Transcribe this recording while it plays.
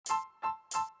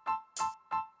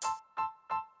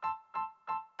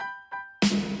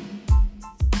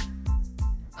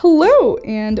Hello,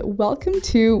 and welcome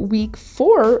to week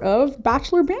 4 of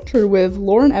Bachelor Banter with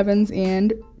Lauren Evans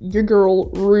and your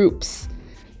girl, Roops.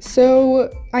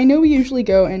 So, I know we usually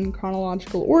go in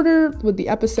chronological order with the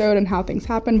episode and how things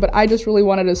happen, but I just really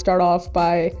wanted to start off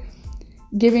by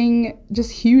giving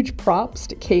just huge props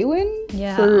to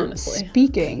Kaylin for honestly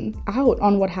speaking out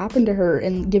on what happened to her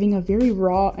and giving a very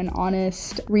raw and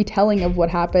honest retelling of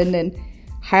what happened and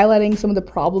highlighting some of the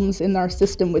problems in our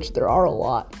system, which there are a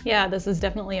lot. Yeah, this is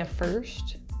definitely a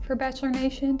first for Bachelor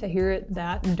Nation to hear it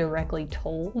that directly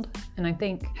told. And I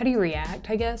think, how do you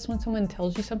react, I guess, when someone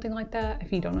tells you something like that?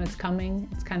 If you don't know it's coming,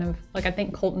 it's kind of like, I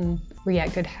think Colton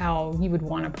reacted how you would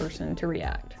want a person to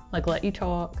react. Like, let you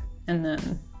talk, and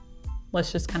then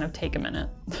let's just kind of take a minute.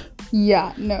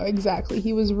 Yeah, no, exactly.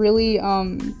 He was really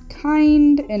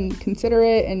kind and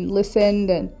considerate and listened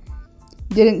and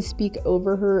didn't speak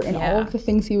over her, and all of the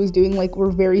things he was doing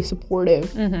were very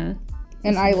supportive. And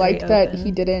I liked that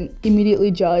he didn't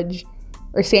immediately judge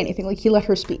or say anything. Like, he let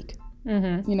her speak.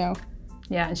 You know?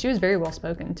 Yeah, and she was very well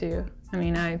spoken too. I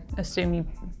mean, I assume you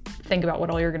think about what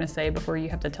all you're gonna say before you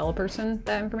have to tell a person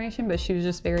that information, but she was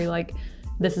just very like,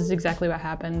 this is exactly what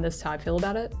happened, this is how I feel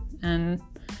about it. And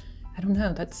I don't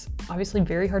know, that's obviously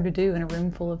very hard to do in a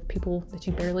room full of people that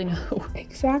you barely know.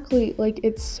 Exactly. Like,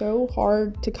 it's so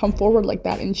hard to come forward like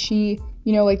that. And she,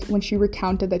 you know, like when she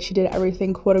recounted that she did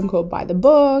everything quote unquote by the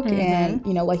book and,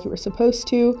 you know, like you were supposed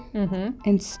to,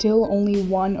 and still only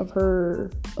one of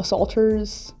her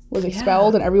assaulters was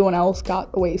expelled and everyone else got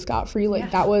away scot-free.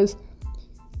 Like, that was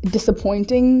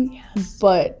disappointing,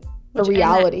 but a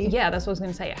reality. That's what I was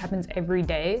going to say. It happens every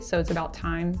day. So it's about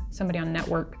time somebody on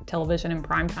network television in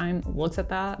prime time looks at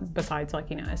that, besides, like,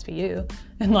 you know, SVU,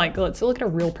 and like, let's look at a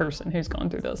real person who's gone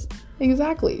through this.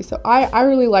 Exactly. So I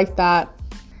really liked that.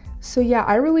 So yeah,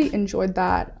 I really enjoyed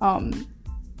that. I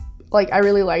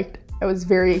was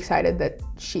very excited that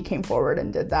she came forward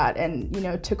and did that and, you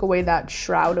know, took away that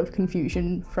shroud of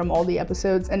confusion from all the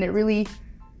episodes, and it really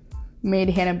made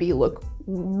Hannah B look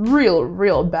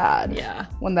real bad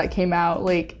when that came out.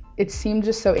 Like, it seemed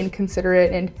just so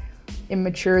inconsiderate and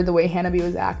immature the way Hannah B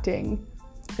was acting,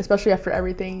 especially after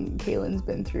everything Kaylin's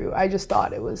been through. I just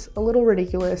thought it was a little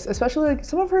ridiculous, especially like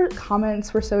some of her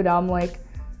comments were so dumb, like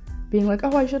being like,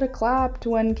 oh, I should have clapped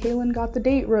when Kaylin got the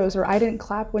date rose, or I didn't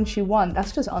clap when she won.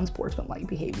 That's just unsportsmanlike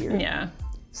behavior. Yeah.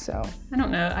 So I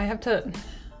don't know. I have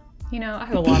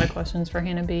a lot of questions for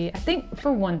Hannah B. I think,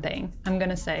 for one thing, I'm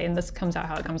gonna say, and this comes out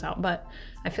how it comes out, but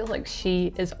I feel like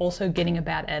she is also getting a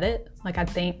bad edit. Like, I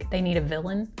think they need a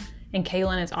villain, and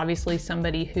Kaylin is obviously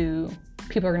somebody who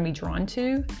people are gonna be drawn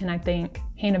to, and I think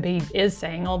Hannah B is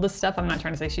saying all this stuff. I'm not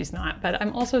trying to say she's not, but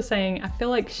I'm also saying I feel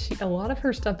like a lot of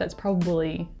her stuff that's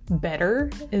probably better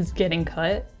is getting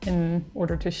cut in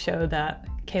order to show that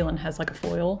Kaylin has like a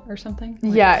foil or something.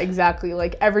 Like, yeah, exactly.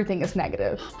 Like, everything is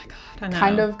negative. Oh my God, I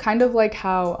know. Kind of like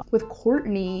how with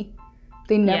Courtney,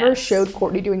 they never showed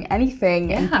Courtney doing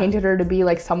anything and painted her to be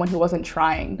like someone who wasn't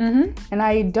trying. And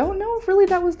I don't know if really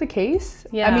that was the case.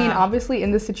 I mean, obviously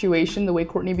in this situation, the way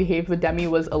Courtney behaved with Demi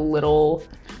was a little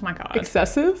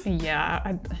excessive.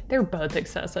 Yeah, they're both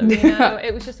excessive. You know,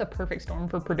 it was just a perfect storm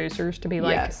for producers to be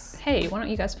like, hey, why don't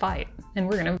you guys fight? And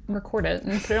we're gonna record it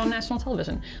and put it on national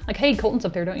television. Like, hey, Colton's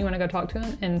up there, don't you wanna go talk to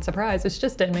him? And surprise, it's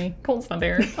just Demi. Colton's not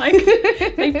there. Like,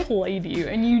 they played you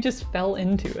and you just fell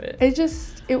into it.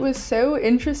 It was so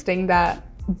interesting that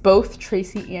both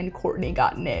Tracy and Courtney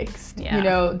got nixed. You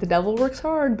know, the devil works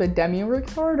hard, but Demi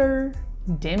works harder.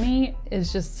 Demi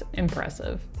is just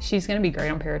impressive. She's gonna be great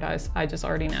on Paradise. I just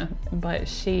already know.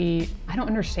 But I don't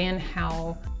understand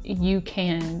how you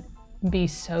can be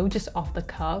so just off the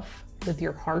cuff with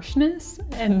your harshness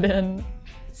and then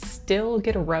still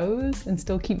get a rose and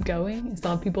still keep going and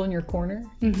still have people in your corner.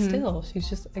 Still, she's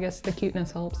just, I guess the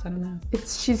cuteness helps, I don't know.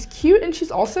 She's cute, and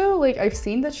she's also, like, I've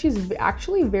seen that she's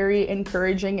actually very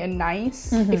encouraging and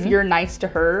nice if you're nice to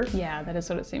her. Yeah, that is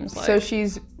what it seems like. So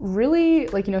she's really,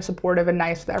 like, you know, supportive and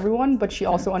nice with everyone, but she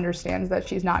also understands that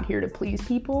she's not here to please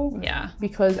people. Yeah.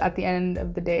 Because at the end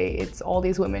of the day, it's all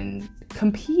these women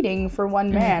competing for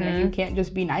one man, and you can't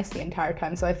just be nice the entire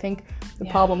time. So I think the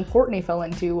problem Courtney fell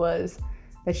into was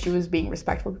that she was being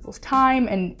respectful of people's time,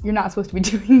 and you're not supposed to be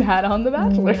doing that on The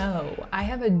Bachelor. No, I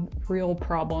have a real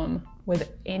problem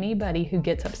with anybody who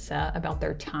gets upset about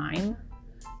their time.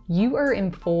 You are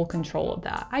in full control of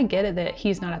that. I get it that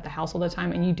he's not at the house all the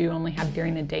time and you do only have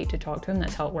during the day to talk to him,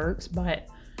 that's how it works, but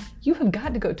you have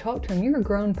got to go talk to him. You're a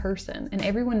grown person and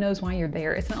everyone knows why you're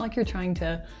there. It's not like you're trying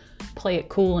to play it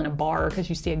cool in a bar because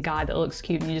you see a guy that looks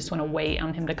cute and you just want to wait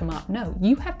on him to come up. No,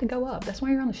 you have to go up. That's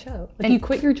why you're on the show. Like, you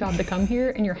quit your job to come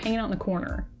here and you're hanging out in the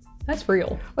corner. That's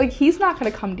real. Like, he's not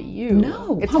gonna come to you.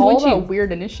 No, it's why all would you? about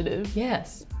weird initiative.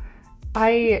 Yes.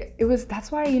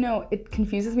 That's why, it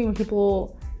confuses me when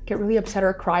people get really upset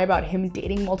or cry about him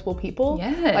dating multiple people.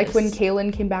 Yes. Like when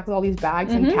Kaylin came back with all these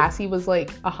bags and Cassie was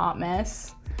like a hot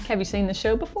mess. Have you seen the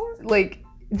show before? Like,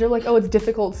 they're like, oh, it's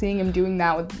difficult seeing him doing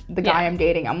that with the guy I'm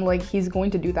dating. I'm like, he's going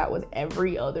to do that with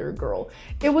every other girl.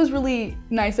 It was really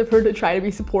nice of her to try to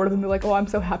be supportive and be like, oh, I'm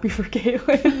so happy for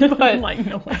Kaylin. But like,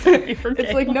 no one's happy for Kaylin.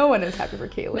 It's like, no one is happy for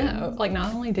Kaylin. No, like,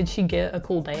 not only did she get a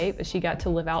cool date, but she got to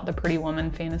live out the pretty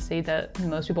woman fantasy that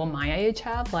most people my age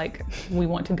have. Like, we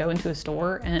want to go into a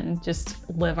store and just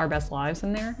live our best lives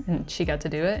in there. And she got to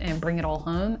do it and bring it all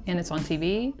home. And it's on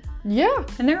TV. Yeah.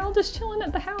 And they're all just chilling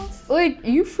at the house. Like,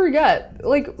 you forget.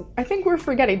 Like, I think we're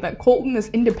forgetting that Colton is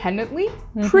independently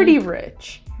pretty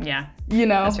rich. Yeah.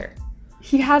 That's true.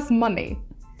 He has money.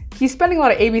 He's spending a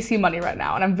lot of ABC money right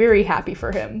now, and I'm very happy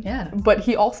for him. Yeah. But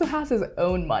he also has his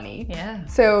own money. Yeah.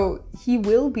 So he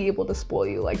will be able to spoil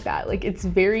you like that. Like, it's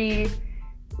very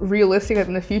realistic that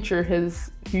in the future, his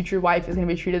future wife is going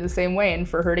to be treated the same way, and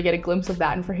for her to get a glimpse of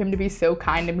that and for him to be so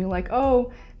kind and be like,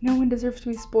 oh, no one deserves to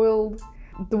be spoiled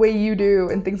the way you do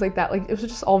and things like that. Like, it was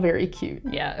just all very cute.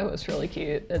 Yeah, it was really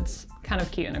cute. It's kind of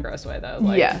cute in a gross way though.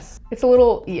 Like, yes. It's a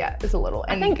little.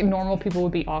 And I think normal people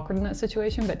would be awkward in that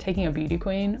situation, but taking a beauty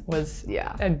queen was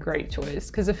a great choice.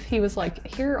 Because if he was like,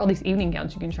 here are all these evening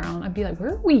gowns you can try on, I'd be like,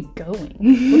 where are we going?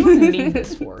 What do I need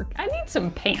this for? I need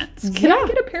some pants. Can I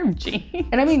get a pair of jeans?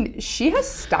 And I mean, she has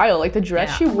style. Like, the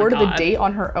dress she wore to the date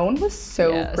on her own was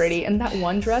so pretty. And that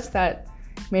one dress that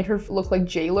made her look like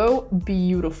J-Lo,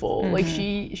 beautiful. Like,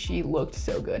 she looked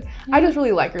so good. I just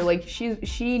really like her. Like,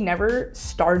 she never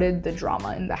started the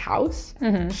drama in the house.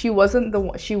 She wasn't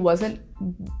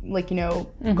like,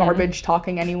 garbage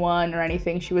talking anyone or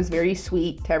anything. She was very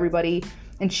sweet to everybody,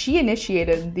 and she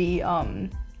initiated the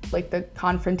like the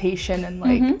confrontation and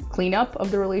like cleanup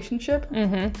of the relationship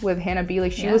with Hannah B.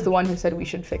 Like, she was the one who said we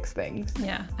should fix things.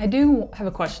 Yeah, I do have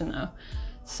a question though.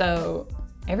 So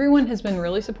everyone has been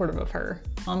really supportive of her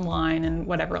online and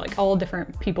whatever, like all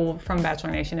different people from Bachelor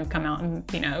Nation have come out and,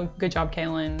 good job,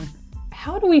 Kaylin.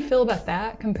 How do we feel about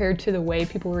that compared to the way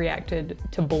people reacted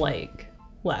to Blake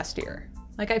last year?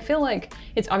 Like, I feel like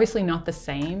it's obviously not the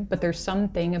same, but there's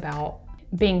something about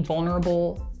being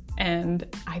vulnerable. And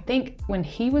I think when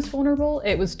he was vulnerable,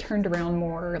 it was turned around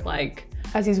more like,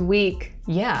 as he's weak.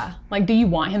 Yeah. Like, do you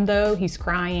want him though? He's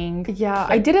crying. Yeah,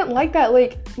 I didn't like that.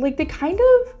 Like they kind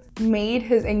of made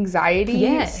his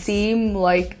anxiety seem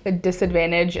like a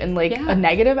disadvantage and like a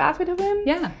negative aspect of him.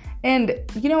 Yeah. And,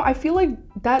 I feel like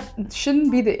that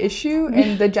shouldn't be the issue,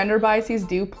 and the gender biases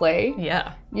do play.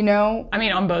 Yeah. I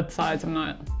mean, on both sides,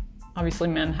 obviously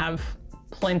men have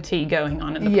plenty going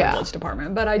on in the privilege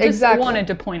department, but I just wanted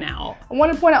to point out.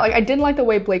 Like, I didn't like the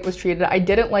way Blake was treated. I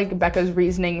didn't like Becca's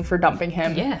reasoning for dumping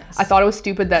him. Yes. I thought it was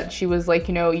stupid that she was like,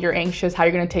 you're anxious, how are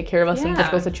you going to take care of us in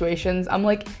difficult situations? I'm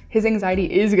like, his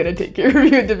anxiety is going to take care of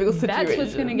you in difficult situations. That's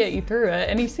what's going to get you through it.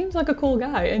 And he seems like a cool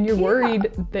guy, and you're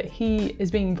worried that he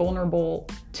is being vulnerable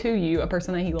to you, a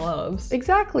person that he loves.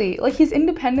 Exactly. Like, he's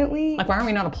independently... Like, why aren't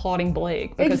we not applauding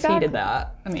Blake? Because he did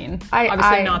that. I mean,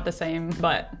 obviously not the same,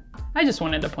 but... I just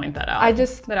wanted to point that out.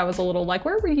 That I was a little like,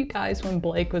 where were you guys when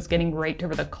Blake was getting raked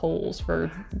over the coals for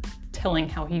telling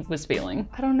how he was feeling?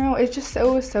 I don't know. It's just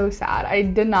so sad. I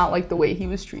did not like the way he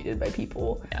was treated by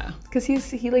people. Yeah. Because he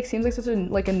seems like such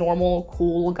a normal,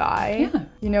 cool guy.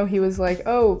 Yeah. He was like,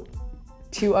 oh,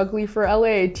 too ugly for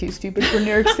LA, too stupid for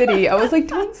New York City. I was like,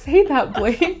 don't say that,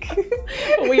 Blake.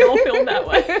 We all feel that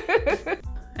way.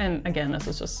 And again, this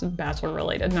is just Bachelor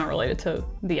related, not related to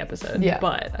the episode. Yeah.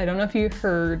 But I don't know if you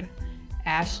heard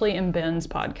Ashley and Ben's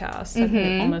podcast,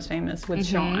 Almost Famous, with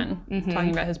Sean, talking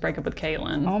about his breakup with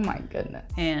Kaylin. Oh my goodness.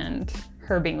 And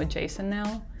her being with Jason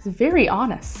now. It's very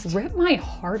honest. Ripped my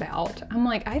heart out. I'm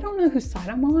like, I don't know whose side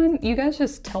I'm on. You guys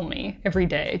just tell me every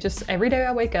day. Just every day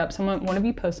I wake up, one of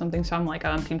you posts something, so I'm like, oh,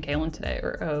 I'm Team Kaylin today,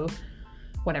 or oh,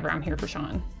 whatever, I'm here for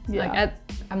Sean. Yeah.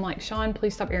 I'm like, Sean,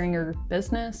 please stop airing your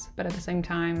business, but at the same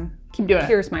time, keep doing it.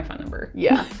 Here's my phone number.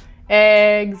 Yeah,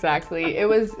 exactly.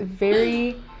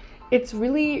 It's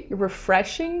really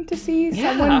refreshing to see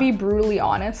someone be brutally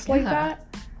honest like that.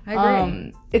 I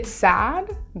agree. It's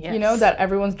sad, that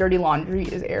everyone's dirty laundry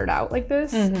is aired out like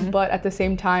this, but at the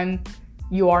same time,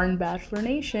 you are in Bachelor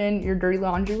Nation, your dirty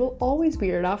laundry will always be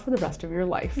aired out for the rest of your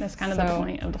life. That's kind of the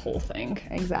point of the whole thing.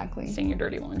 Exactly. Seeing your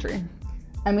dirty laundry.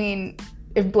 I mean,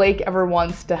 if Blake ever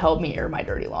wants to help me air my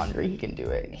dirty laundry, he can do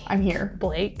it. I'm here.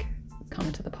 Blake,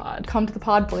 come to the pod. Come to the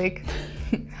pod, Blake.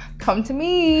 Come to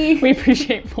me. We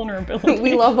appreciate vulnerability.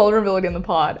 We love vulnerability in the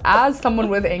pod. As someone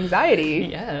with anxiety,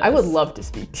 Yes. I would love to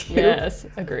speak to you. Yes,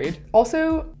 agreed.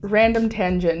 Also, random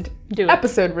tangent, Do it.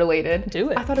 episode related. Do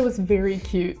it. I thought it was very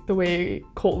cute the way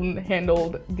Colton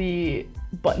handled the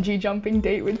bungee jumping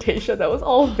date with Tayshia. That was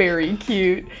all very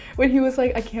cute. When he was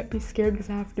like, I can't be scared because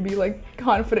I have to be like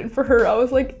confident for her. I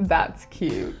was like, that's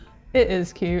cute. It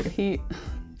is cute.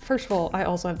 First of all, I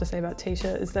also have to say about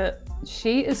Tayshia is that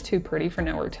she is too pretty for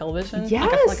network television. Yes.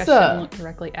 Like, I feel like I shouldn't look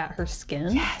directly at her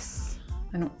skin. Yes.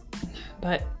 I don't,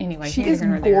 but anyway. She neither is here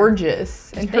nor there.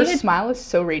 gorgeous. And her They had- smile is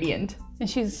so radiant. And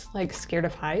she's like scared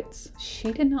of heights.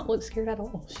 She did not look scared at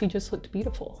all. She just looked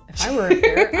beautiful. If I were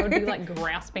there, I would be like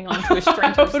grasping onto a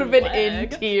stranger's I would have been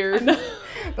leg. in tears.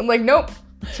 I'm like, nope,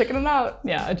 checking it out.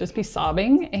 Yeah, I'd just be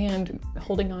sobbing and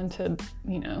holding on to,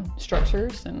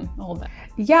 structures and all that.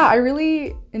 Yeah, I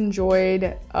really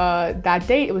enjoyed that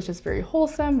date. It was just very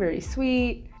wholesome, very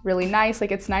sweet, really nice.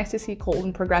 Like, it's nice to see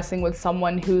Colton progressing with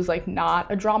someone who's like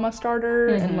not a drama starter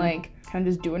and like kind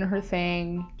of just doing her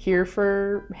thing, here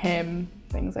for him,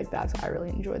 things like that. So I really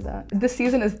enjoyed that. This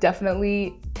season is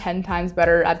definitely 10 times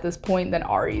better at this point than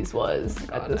Ari's was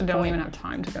at this I don't point. even have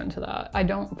time to go into that. I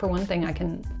don't, for one thing,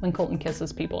 when Colton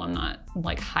kisses people, I'm not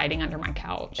like hiding under my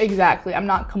couch. Exactly. I'm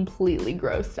not completely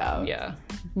grossed out. Yeah.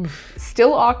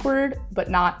 Still awkward, but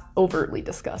not overtly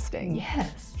disgusting.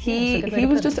 Yes. He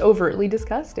was just overtly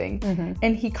disgusting.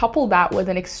 And he coupled that with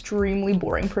an extremely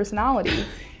boring personality.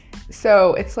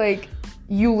 So it's like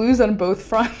you lose on both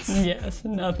fronts. Yes,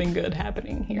 nothing good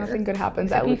happening here. Nothing good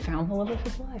happens. Except he found the love of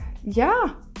his life. Yeah.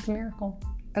 It's a miracle.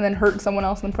 And then hurt someone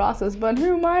else in the process. But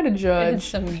who am I to judge?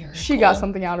 It's a miracle. She got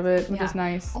something out of it, which is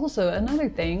nice. Also, another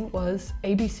thing was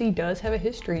ABC does have a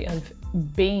history of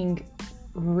being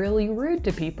really rude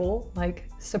to people. Like,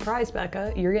 surprise,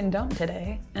 Becca, you're getting dumped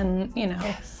today. And,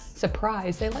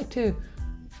 surprise. They like to,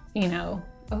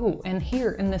 oh, and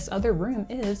here in this other room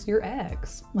is your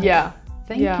ex. Like, Yeah.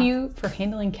 Thank you for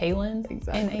handling Kaylin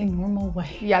in a normal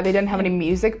way. Yeah, they didn't have any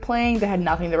music playing. They had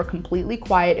nothing. They were completely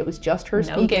quiet. It was just her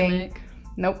speaking. No gimmick.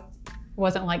 Nope.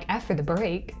 Wasn't like after the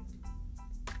break,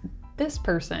 this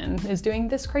person is doing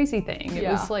this crazy thing. It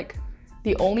was like...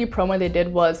 The only promo they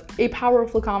did was a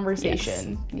powerful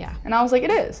conversation. Yes. Yeah. And I was like, it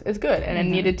is. It's good. And it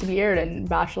needed to be aired in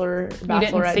Bachelorette You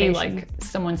didn't see Nation. like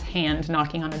someone's hand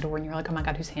knocking on a door and you're like, oh my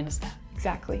God, whose hand is that?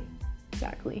 Exactly.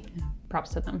 Yeah.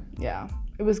 Props to them. Yeah.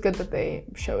 It was good that they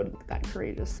showed that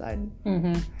courageous side.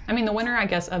 I mean, the winner, I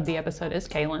guess, of the episode is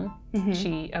Kaylin.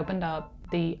 She opened up.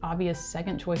 The obvious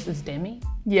second choice is Demi,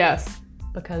 Yes.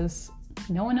 because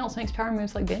no one else makes power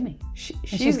moves like Demi.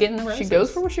 She's getting the roses. She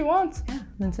goes for what she wants. Yeah, and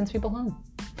then sends people home.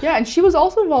 Yeah, and she was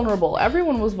also vulnerable.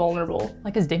 Everyone was vulnerable.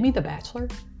 Like, is Demi the Bachelor?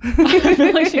 I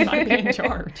feel like she might be in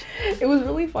charge. It was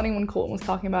really funny when Colton was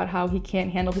talking about how he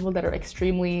can't handle people that are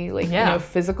extremely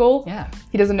physical. Yeah.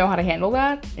 He doesn't know how to handle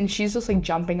that. And she's just like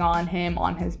jumping on him,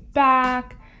 on his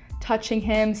back, touching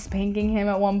him, spanking him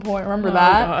at one point. Remember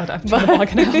that? Oh God, I'm trying to block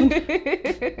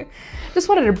it out. Just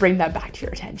wanted to bring that back to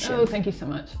your attention. Oh, thank you so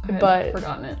much. I had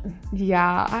forgotten it.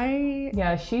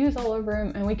 Yeah, she was all over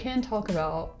him, and we can talk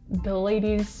about the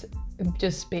ladies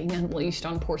just being unleashed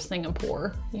on poor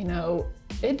Singapore.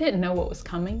 It didn't know what was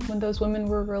coming when those women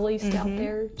were released out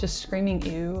there, just screaming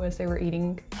ew as they were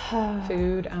eating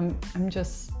food.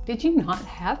 Did you not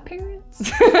have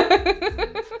parents?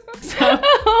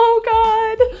 Oh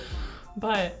God.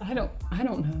 But I don't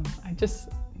know.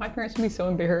 My parents would be so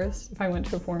embarrassed if I went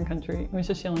to a foreign country and was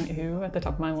just yelling ew at the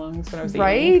top of my lungs when I was eating.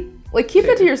 Right? Like, keep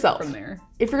it to yourself. From there.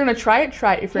 If you're gonna try it,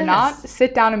 try it. If you're not,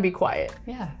 sit down and be quiet.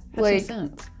 Yeah, Like, some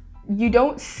sense. You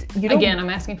don't. Again,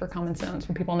 I'm asking for common sense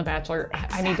from people on The Bachelor.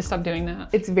 I need to stop doing that.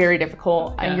 It's very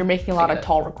difficult, and you're making a lot of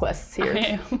tall requests here.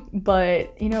 I am.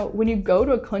 But when you go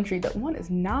to a country that is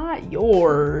not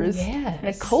yours, and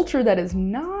a culture that is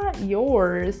not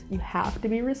yours, you have to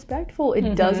be respectful.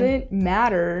 It doesn't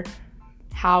matter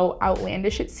how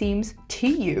outlandish it seems to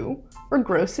you or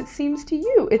gross it seems to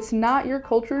you. It's not your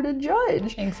culture to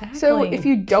judge. Exactly. So if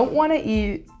you don't want to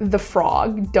eat the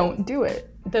frog, don't do it.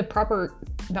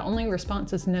 The only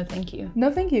response is no thank you. No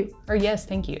thank you. Or yes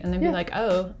thank you. And then be like,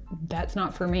 oh, that's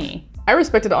not for me. I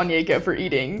respected Onyeka for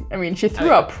eating. I mean, she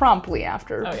threw up promptly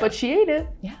after, but she ate it.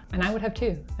 Yeah, and I would have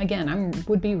too. Again, I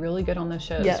would be really good on those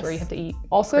shows where you have to eat.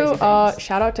 Also,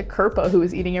 shout out to Kirpa, who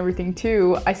is eating everything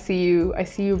too. I see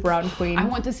you, Brown Queen. I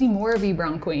want to see more of you,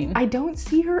 Brown Queen. I don't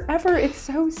see her ever. It's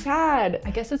so sad. I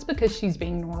guess it's because she's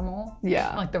being normal.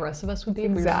 Yeah. Like the rest of us would be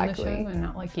if we were on the show and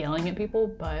not like yelling at people,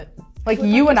 but Like,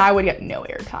 you and I would get no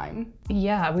airtime.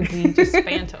 Yeah, we'd be just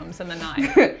phantoms in the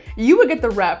night. You would get the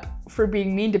rep for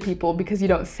being mean to people because you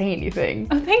don't say anything.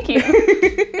 Oh, thank you.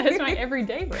 That's my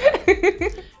everyday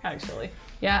rep, actually.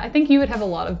 Yeah, I think you would have a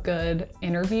lot of good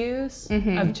interviews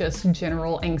of just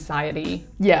general anxiety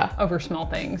over small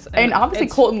things. And obviously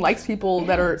Colton likes people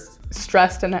that are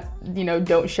stressed and, you know,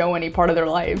 don't show any part of their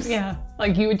lives. Yeah,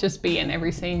 like you would just be in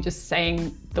every scene just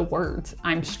saying the words,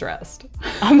 I'm stressed.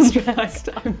 I'm stressed.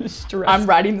 I'm stressed. I'm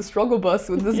riding the struggle bus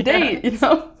with this date, you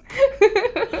know?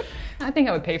 I think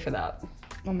I would pay for that.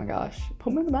 Oh my gosh.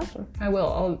 Put me on The Bachelor. I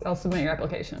will. I'll submit your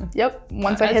application. Yep.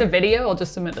 Once As a video, I'll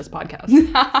just submit this podcast.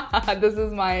 This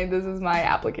is my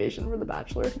application for The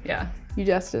Bachelor. Yeah. You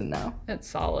just didn't know. It's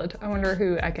solid. I wonder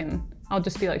who I'll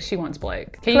just be like, she wants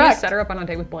Blake. Can you just set her up on a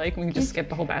date with Blake and we can just skip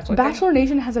the whole Bachelor thing? Bachelor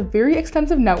Nation has a very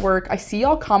extensive network. I see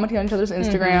y'all commenting on each other's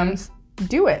Instagrams.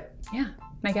 Do it. Yeah.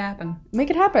 Make it happen. Make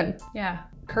it happen. Yeah.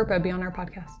 Kerpa, be on our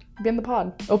podcast. Be in the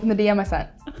pod. Open the DM I sent.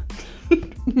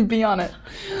 Be on it.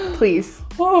 Please.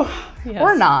 Oh, yes.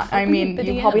 Or not. Open I mean, you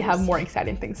DMs. probably have more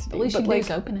exciting things to do. At least but you like,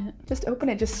 just open it. Just open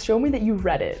it. Just show me that you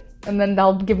read it. And then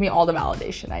they'll give me all the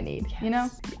validation I need. Yes. You know?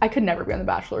 I could never be on The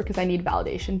Bachelor because I need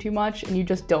validation too much. And you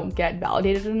just don't get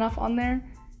validated enough on there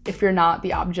if you're not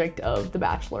the object of the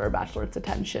Bachelor or Bachelorette's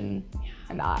attention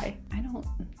and I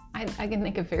can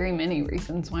think of very many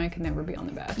reasons why I could never be on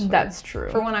The Bachelor. That's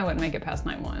true. For one, I wouldn't make it past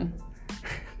night 1.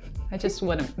 I just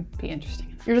wouldn't be interesting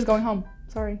enough. You're just going home.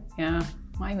 Sorry. Yeah.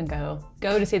 Why even go?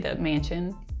 Go to see the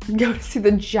mansion. Go to see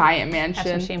the giant mansion.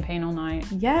 Have some champagne all night.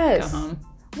 Yes. Go home.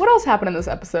 What else happened in this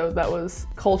episode that was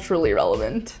culturally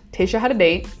relevant? Tayshia had a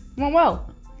date. It went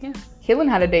well. Yeah. Caitlyn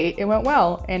had a date. It went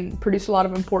well and produced a lot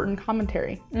of important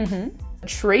commentary.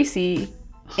 Tracy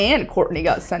and Courtney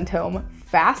got sent home.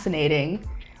 Fascinating.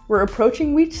 We're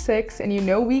approaching week 6, and you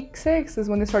know week 6 is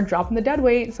when they start dropping the dead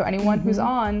weight. So anyone who's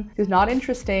not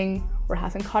interesting or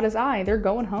hasn't caught his eye, they're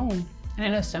going home. And I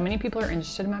know so many people are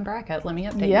interested in my bracket. Let me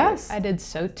update Yes. you. I did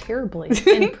so terribly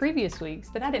in previous weeks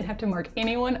that I didn't have to mark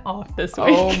anyone off this week.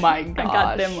 Oh my gosh. I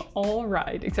got them all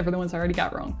right, except for the ones I already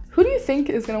got wrong. Who do you think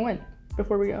is gonna win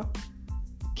before we go?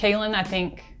 Kaylin, I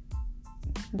think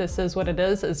this is what it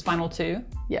is final 2.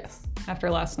 Yes.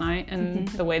 After last night and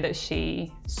the way that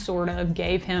she sort of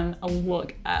gave him a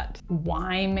look at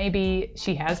why maybe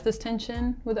she has this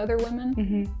tension with other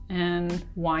women and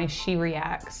why she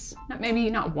reacts,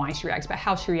 not why she reacts, but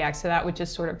how she reacts to that, which is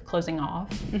sort of closing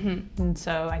off. And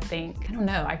so I think, I don't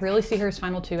know, I really see her as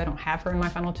final 2. I don't have her in my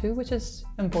final 2, which is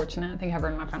unfortunate. I think I have her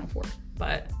in my final 4.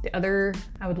 But the other,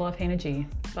 I would love Hannah G.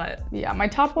 But yeah, my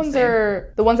top ones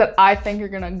are the ones that I think are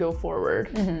gonna go forward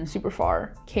super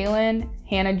far. Kaylin,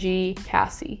 Hannah G,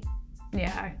 Cassie.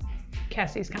 Yeah,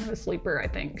 Cassie's kind of a sleeper, I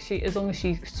think. As long as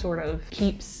she sort of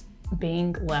keeps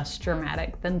being less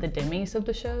dramatic than the Demis of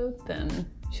the show, then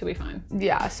she'll be fine.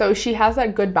 Yeah, so she has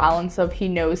that good balance of he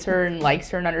knows her and likes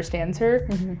her and understands her,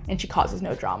 and she causes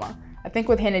no drama. I think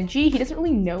with Hannah G, he doesn't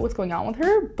really know what's going on with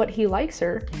her, but he likes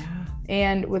her. Yeah.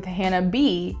 And with Hannah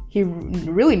B, he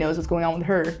really knows what's going on with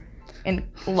her and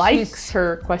likes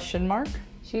her, question mark.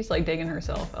 She's like digging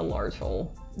herself a large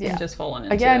hole and just falling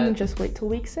into Again, it. just wait till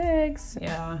week 6.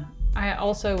 Yeah. I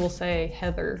also will say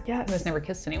Heather, who has never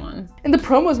kissed anyone. In the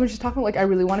promos, when she's talking like, I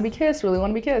really want to be kissed, really want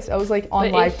to be kissed. I was like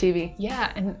on live TV.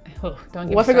 Yeah, and don't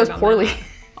get what if it goes poorly? That,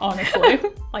 honestly.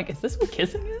 Like, is this what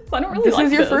kissing is? I don't really like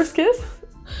this. This is your first kiss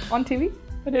on TV?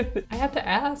 But if I have to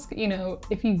ask,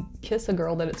 if you kiss a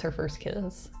girl that it's her first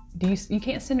kiss, you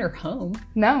can't send her home.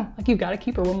 No. Like, you've got to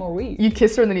keep her one more week. You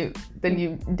kiss her and then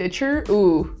you ditch her?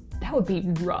 Ooh. That would be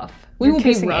rough. We will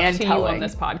be rough to you on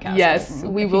this podcast. Yes,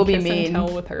 we will be mean. And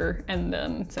tell with her and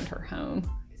then send her home.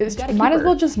 Might as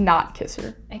well just not kiss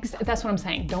her. That's what I'm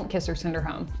saying. Don't kiss her, send her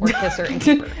home. Or kiss her and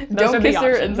keep her. Don't kiss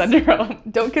her and send her home.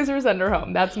 Don't kiss her, send her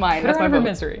home. That's mine. Put That's her my out of her vote.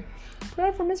 misery. Put her out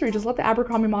of her misery. Just let the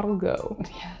Abercrombie model go.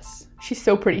 Yes. She's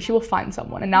so pretty. She will find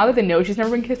someone. And now that they know she's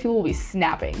never been kissed, people will be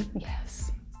snapping.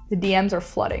 Yes. The DMs are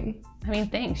flooding. I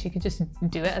mean, she could just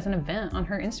do it as an event on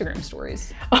her Instagram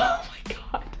stories. Oh my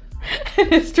God. An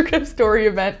Instagram story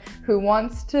event. Who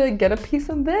wants to get a piece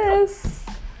of this?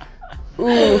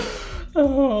 Oof.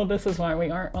 Oh, this is why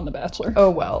we aren't on The Bachelor. Oh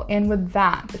well. And with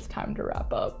that, it's time to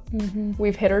wrap up.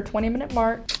 We've hit our 20-minute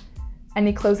mark.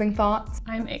 Any closing thoughts?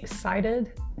 I'm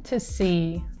excited to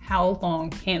see how long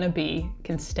Hannah B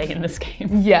can stay in this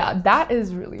game. Yeah, that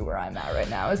is really where I'm at right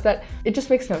now, is that it just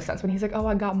makes no sense when he's like, oh,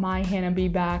 I got my Hannah B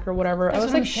back or whatever. That's I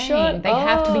was like, shut up. They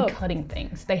have to be cutting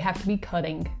things. They have to be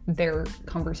cutting their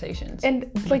conversations.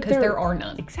 And like, there are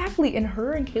none. Exactly. And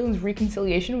her and Caitlin's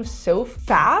reconciliation was so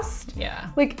fast. Yeah.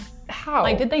 Like, how?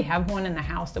 Like, did they have one in the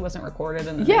house that wasn't recorded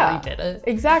and then Yeah, they redid it?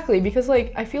 Exactly, because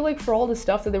like I feel like for all the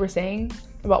stuff that they were saying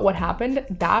about what happened,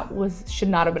 that should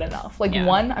not have been enough. Like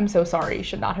one, I'm so sorry,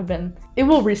 should not have been. It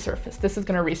will resurface. This is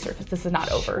gonna resurface. This is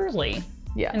not over. Surely.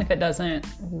 Yeah. And if it doesn't,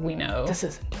 we know. This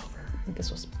isn't over. This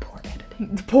was poor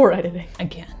editing. Poor editing.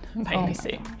 Again, by Oh my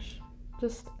ABC. gosh.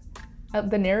 Just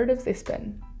the narratives they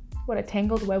spin. What a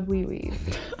tangled web we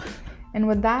weave. And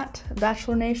with that,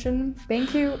 Bachelor Nation,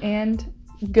 thank you and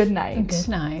good night. Good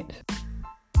night.